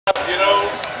You know,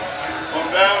 from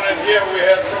down in here we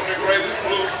had some of the greatest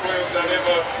blues players that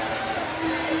ever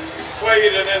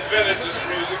played and invented this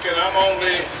music, and I'm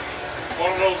only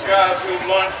one of those guys who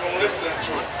learned from listening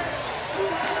to it.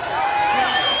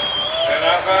 And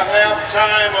if I have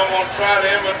time, I'm going to try to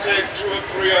imitate 2 or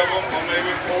 3 of them, or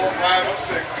maybe 4 or 5 or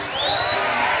 6.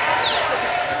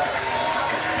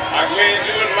 I can't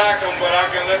do it like them, but I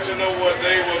can let you know what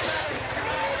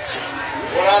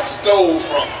I stole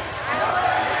from them.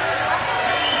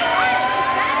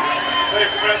 Say,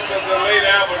 for instance, the late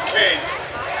Albert King.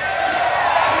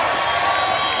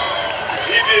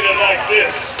 He did it like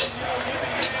this.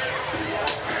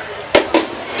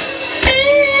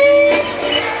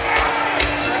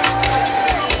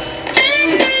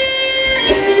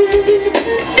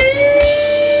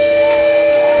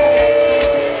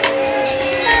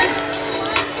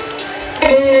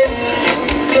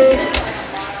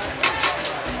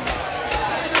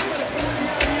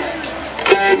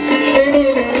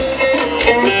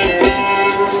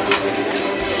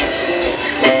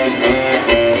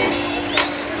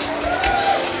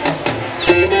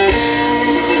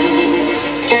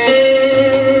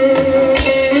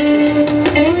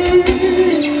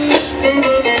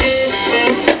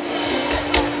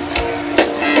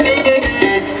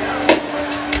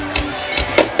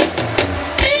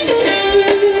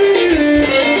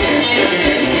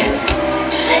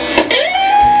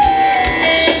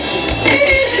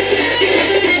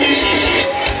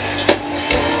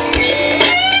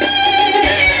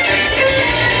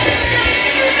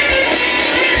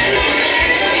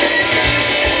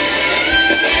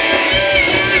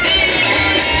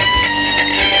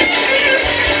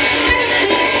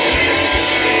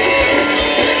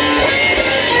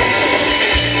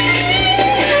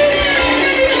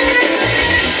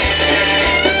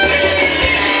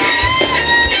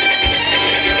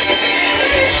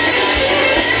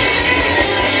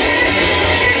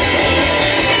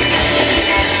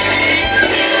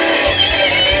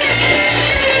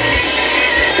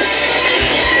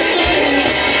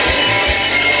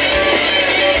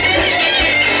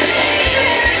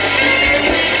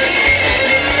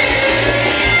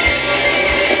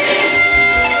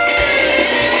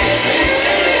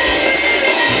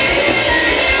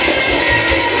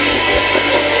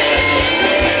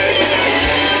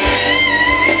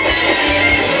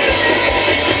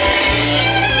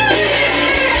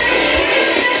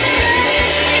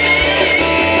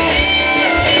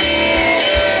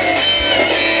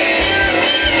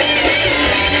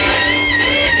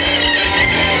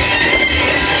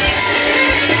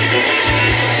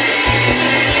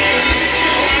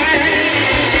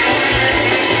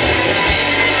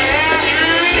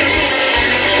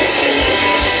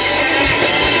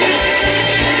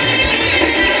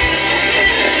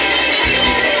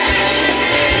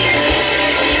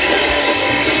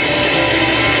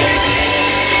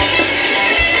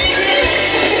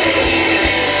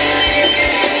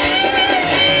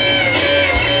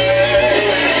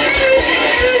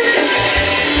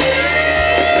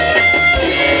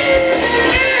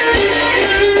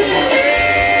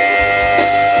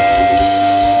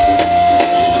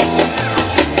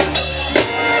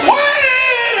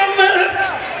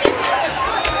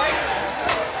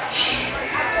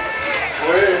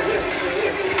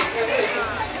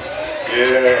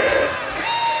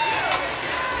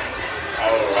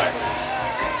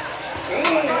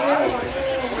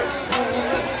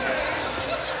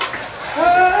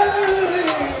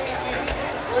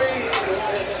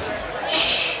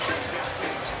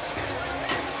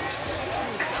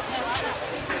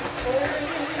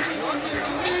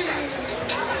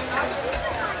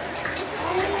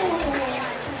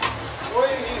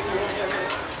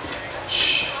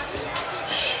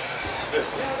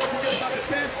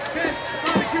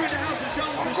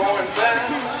 I'm going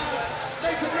down.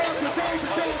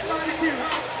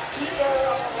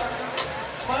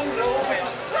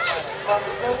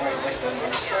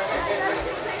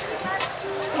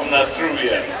 I'm not through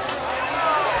yet.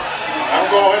 I'm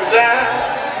going down,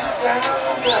 down,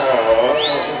 down.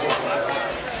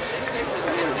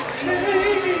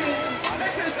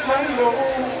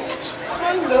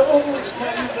 My nose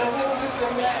is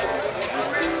in the sun.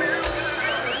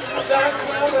 A dark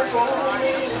cloud is on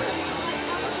me.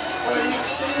 When you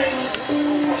see me,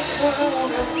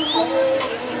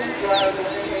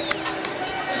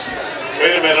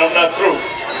 wait a minute, I'm not through.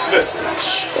 Listen.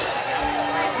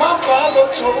 My father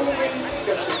told me,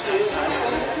 yes he did, he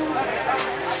said,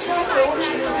 son, don't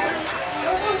you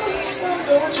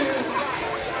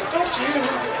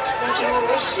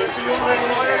worship your man.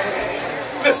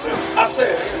 Listen, I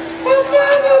said, my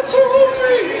father told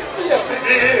me, yes he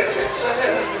did, he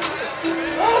said,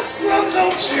 Oh, son,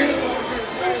 don't you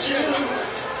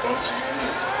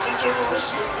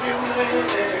listen to me,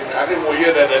 man. I didn't want to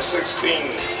hear that at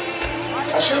 16.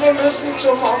 I should have listened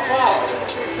to my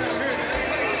father.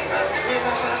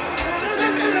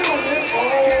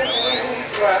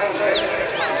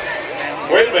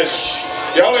 Wait a minute,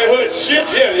 y'all ain't heard shit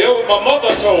yet. Yo, my mother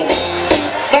told me.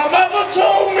 My mother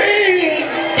told me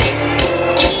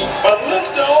a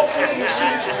little dog couldn't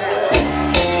see too well.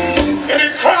 And he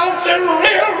crossed the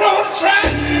railroad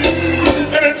track,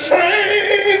 and the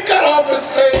train cut off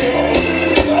his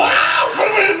tail. Wow, but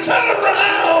when he turned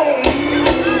around,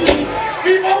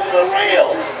 keep over the rail.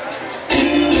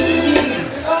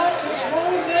 He lost his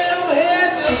whole damn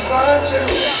head just trying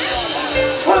to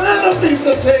find a piece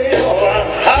of tail.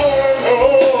 I don't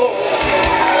know.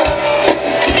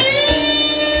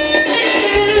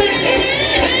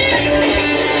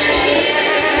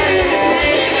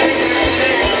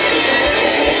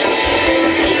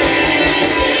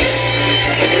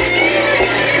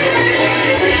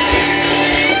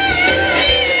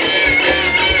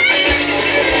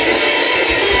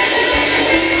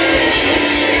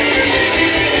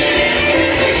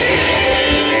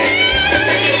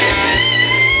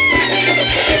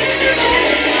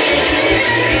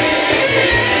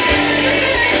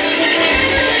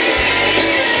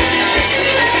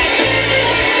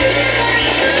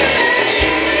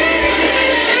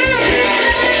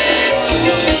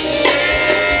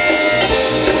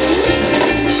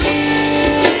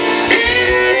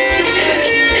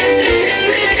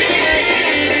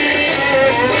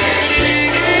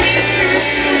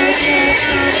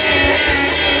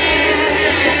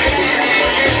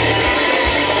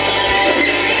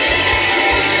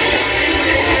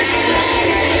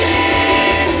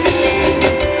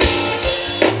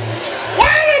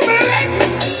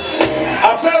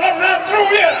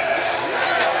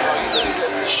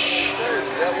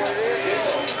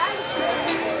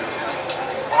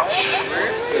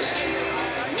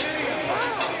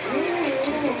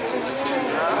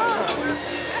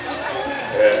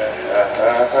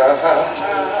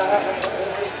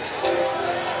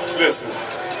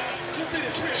 Listen.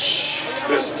 Shh.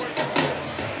 Listen.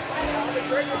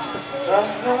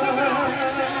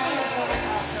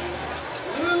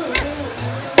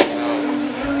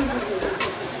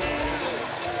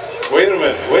 Wait a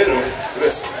minute. Wait a minute.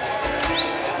 Listen.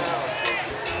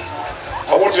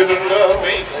 I want you to love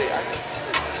me.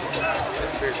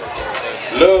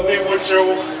 Love me with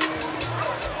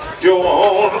your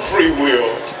own free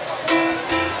will.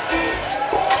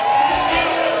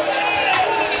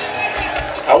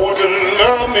 I want you to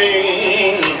love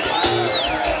me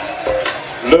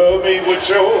with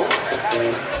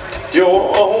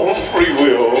your own free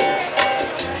will.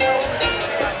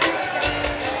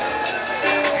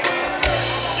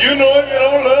 You know if you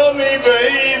don't love me,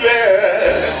 baby,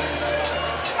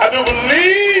 I do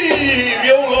believe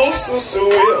your little sister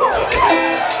will.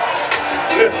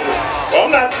 Listen, well,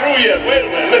 I'm not through yet. Wait a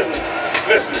minute, listen,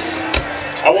 listen.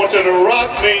 I want you to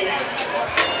rock me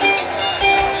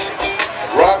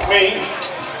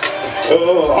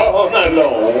all night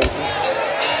long.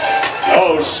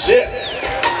 Oh shit.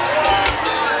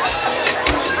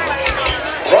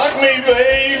 Rock me,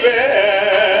 baby.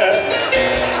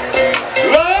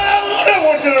 Lord, I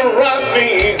want you to rock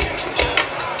me.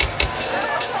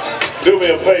 Do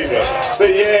me a favor.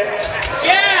 Say yeah.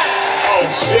 Yeah.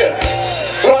 Oh shit.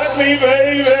 Rock me,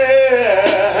 baby.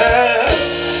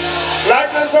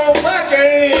 Like this old back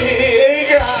ain't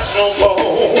got no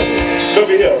bone. Look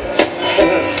at here.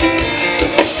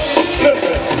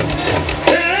 Listen.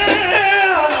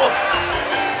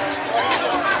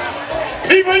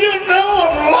 People, you know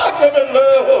I'm locked up in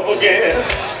love again.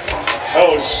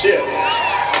 Oh shit.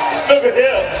 Look at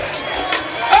here.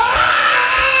 Oh.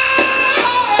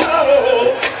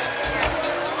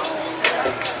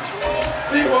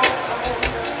 People,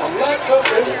 I'm locked up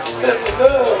in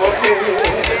love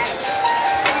again.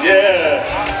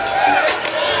 Yeah.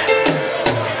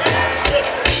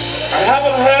 I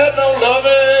haven't had no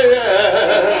loving.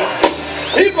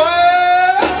 People,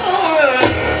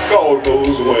 God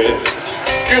knows when.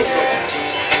 Excuse me.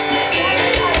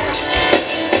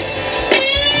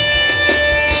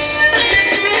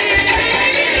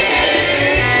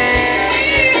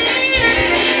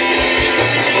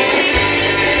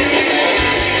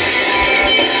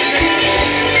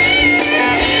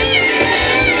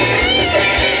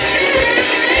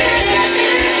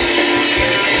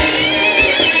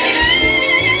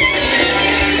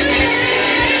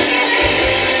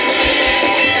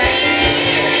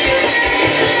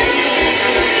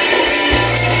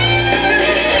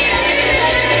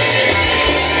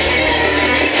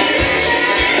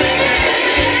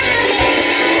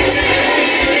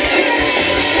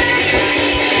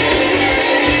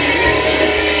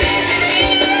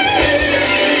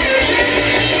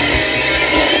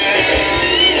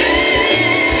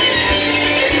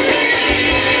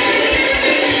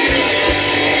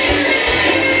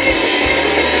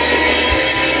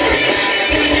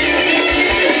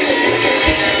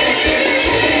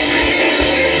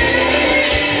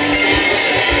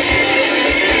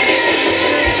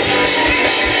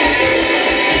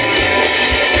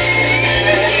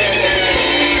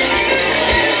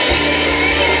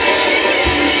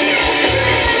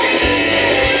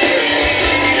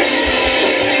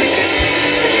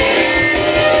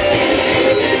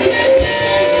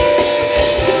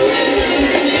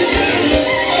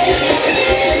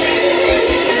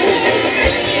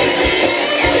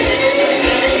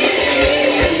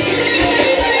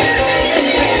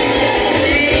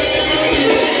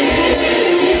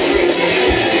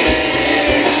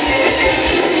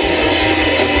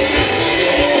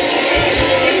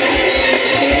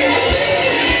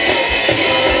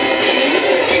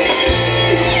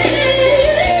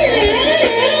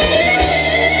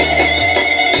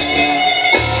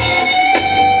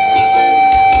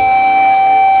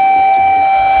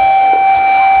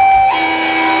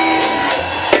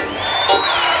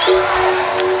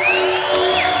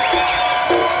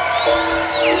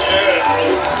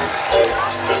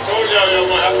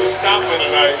 stomping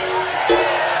tonight.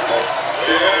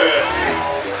 Yeah.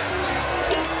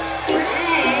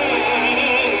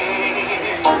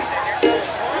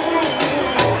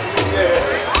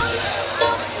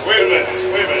 Wait a minute,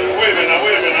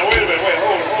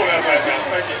 hold that back now.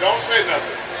 Thank you. Don't say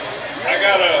nothing. I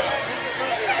got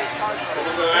there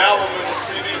was an album and a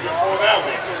CD before that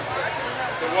one.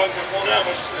 The one before that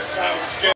was entitled Skin.